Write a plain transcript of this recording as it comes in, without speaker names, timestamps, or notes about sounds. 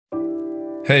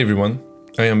Hey everyone,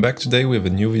 I am back today with a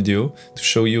new video to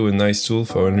show you a nice tool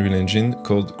for Unreal Engine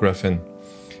called GraphN.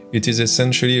 It is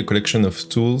essentially a collection of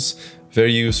tools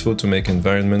very useful to make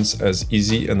environments as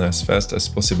easy and as fast as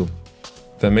possible.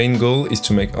 Their main goal is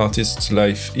to make artists'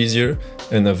 life easier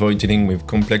and avoid dealing with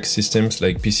complex systems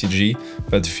like PCG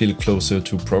that feel closer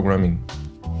to programming.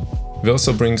 They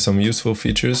also bring some useful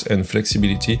features and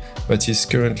flexibility that is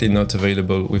currently not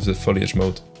available with the foliage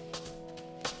mode.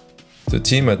 The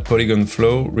team at Polygon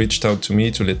Flow reached out to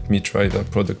me to let me try their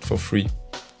product for free.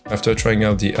 After trying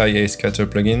out the IA Scatter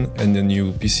plugin and the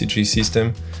new PCG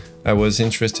system, I was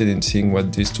interested in seeing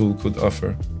what this tool could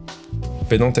offer.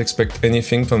 They don't expect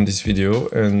anything from this video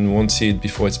and won't see it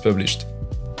before it's published.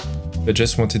 They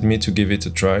just wanted me to give it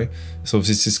a try, so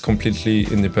this is completely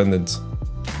independent.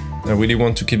 I really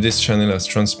want to keep this channel as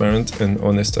transparent and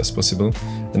honest as possible,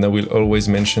 and I will always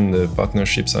mention the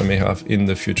partnerships I may have in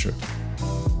the future.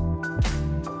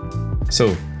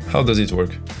 So, how does it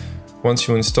work? Once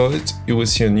you install it, you will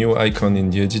see a new icon in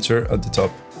the editor at the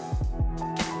top.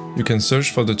 You can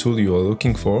search for the tool you are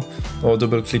looking for or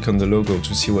double-click on the logo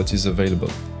to see what is available.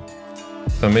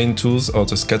 The main tools are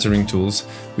the scattering tools,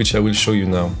 which I will show you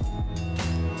now.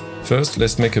 First,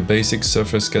 let's make a basic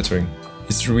surface scattering.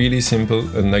 It's really simple,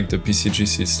 unlike the PCG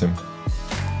system.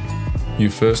 You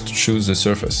first choose the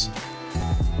surface.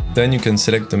 Then you can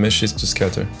select the meshes to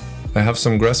scatter. I have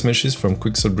some grass meshes from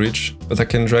Quixelbridge that I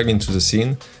can drag into the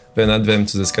scene, then add them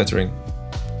to the scattering.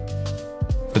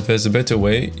 But there's a better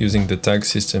way using the tag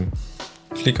system.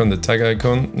 Click on the tag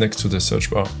icon next to the search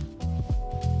bar.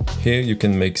 Here you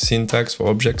can make scene tags for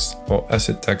objects or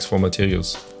asset tags for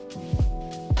materials.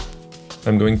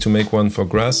 I'm going to make one for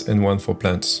grass and one for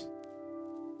plants.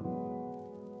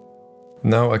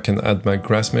 Now I can add my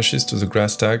grass meshes to the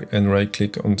grass tag and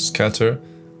right-click on Scatter,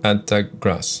 Add Tag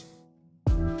Grass.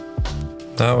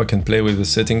 Now I can play with the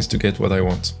settings to get what I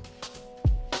want.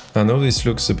 I know this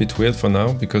looks a bit weird for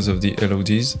now because of the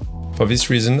LODs. For this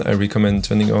reason, I recommend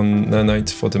turning on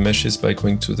Nanite for the meshes by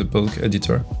going to the bulk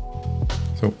editor.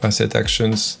 So Asset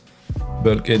Actions,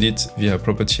 Bulk Edit via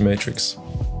Property Matrix.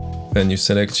 Then you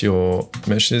select your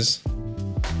meshes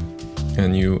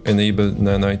and you enable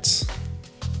Nanite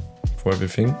for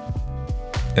everything.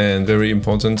 And very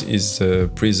important is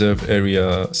the Preserve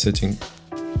Area setting,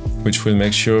 which will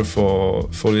make sure for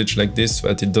foliage like this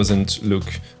that it doesn't look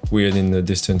weird in the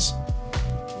distance.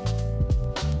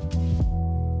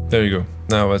 There you go,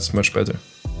 now that's much better.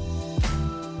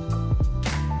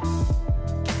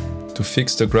 To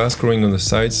fix the grass growing on the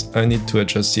sides, I need to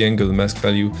adjust the angle mask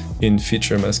value in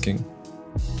feature masking.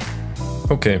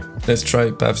 Okay, let's try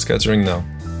path scattering now.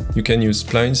 You can use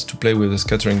splines to play with the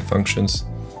scattering functions.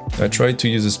 I tried to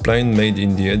use a spline made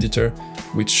in the editor,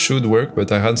 which should work,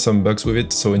 but I had some bugs with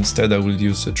it, so instead I will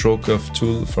use the Draw Curve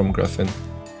tool from GraphN.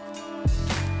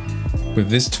 With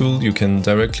this tool you can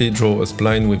directly draw a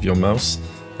spline with your mouse.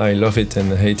 I love it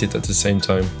and hate it at the same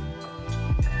time.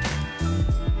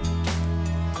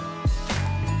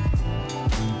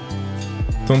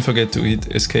 Don't forget to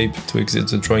hit Escape to exit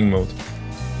the drawing mode.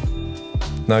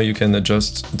 Now you can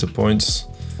adjust the points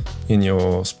in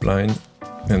your spline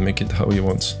and make it how you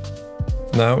want.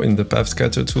 Now in the Path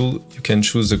Scatter tool you can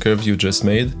choose the curve you just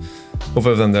made.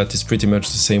 Other than that, it's pretty much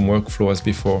the same workflow as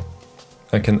before.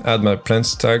 I can add my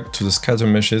plants tag to the scatter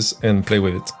meshes and play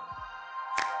with it.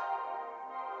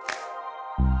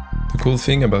 The cool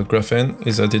thing about GraphN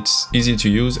is that it's easy to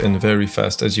use and very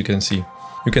fast, as you can see.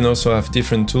 You can also have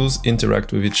different tools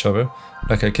interact with each other,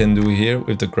 like I can do here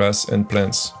with the grass and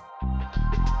plants.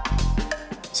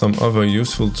 Some other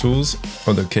useful tools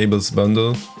are the Cables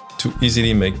bundle, to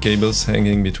easily make cables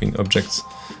hanging between objects,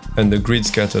 and the Grid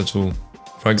Scatter tool.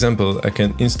 For example, I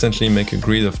can instantly make a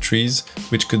grid of trees,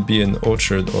 which could be an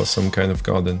orchard or some kind of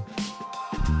garden.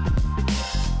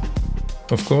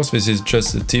 Of course, this is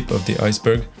just the tip of the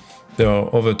iceberg. There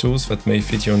are other tools that may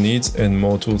fit your needs and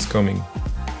more tools coming.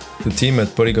 The team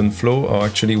at Polygon Flow are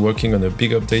actually working on a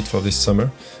big update for this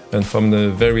summer, and from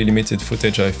the very limited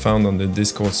footage I found on the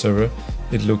Discord server,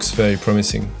 it looks very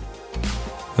promising.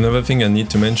 Another thing I need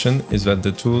to mention is that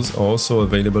the tools are also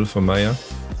available for Maya,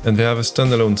 and they have a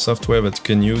standalone software that you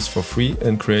can use for free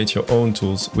and create your own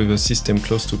tools with a system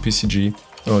close to PCG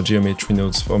or geometry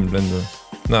nodes from Blender.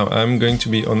 Now, I'm going to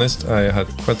be honest, I had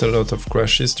quite a lot of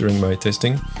crashes during my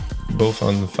testing, both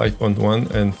on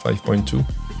 5.1 and 5.2.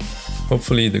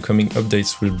 Hopefully the coming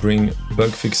updates will bring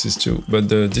bug fixes too, but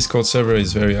the Discord server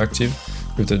is very active,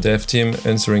 with the dev team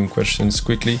answering questions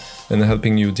quickly and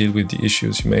helping you deal with the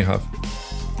issues you may have.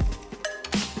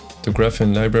 The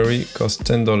GraphN Library costs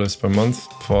 $10 per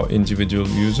month for individual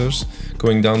users,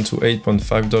 going down to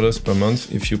 $8.5 per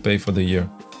month if you pay for the year.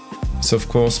 It's of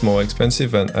course more expensive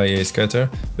than IA Scatter,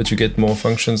 but you get more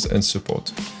functions and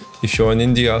support. If you're an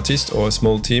indie artist or a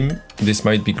small team, this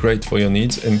might be great for your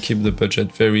needs and keep the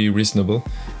budget very reasonable,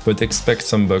 but expect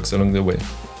some bugs along the way.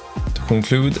 To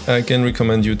conclude, I can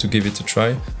recommend you to give it a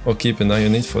try or keep an eye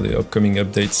on it for the upcoming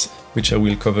updates, which I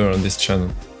will cover on this channel.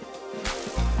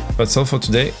 That's all for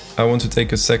today. I want to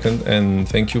take a second and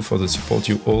thank you for the support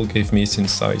you all gave me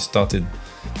since I started.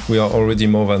 We are already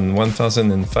more than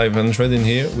 1,500 in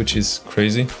here, which is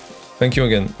crazy. Thank you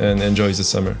again and enjoy the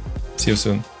summer. See you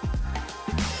soon.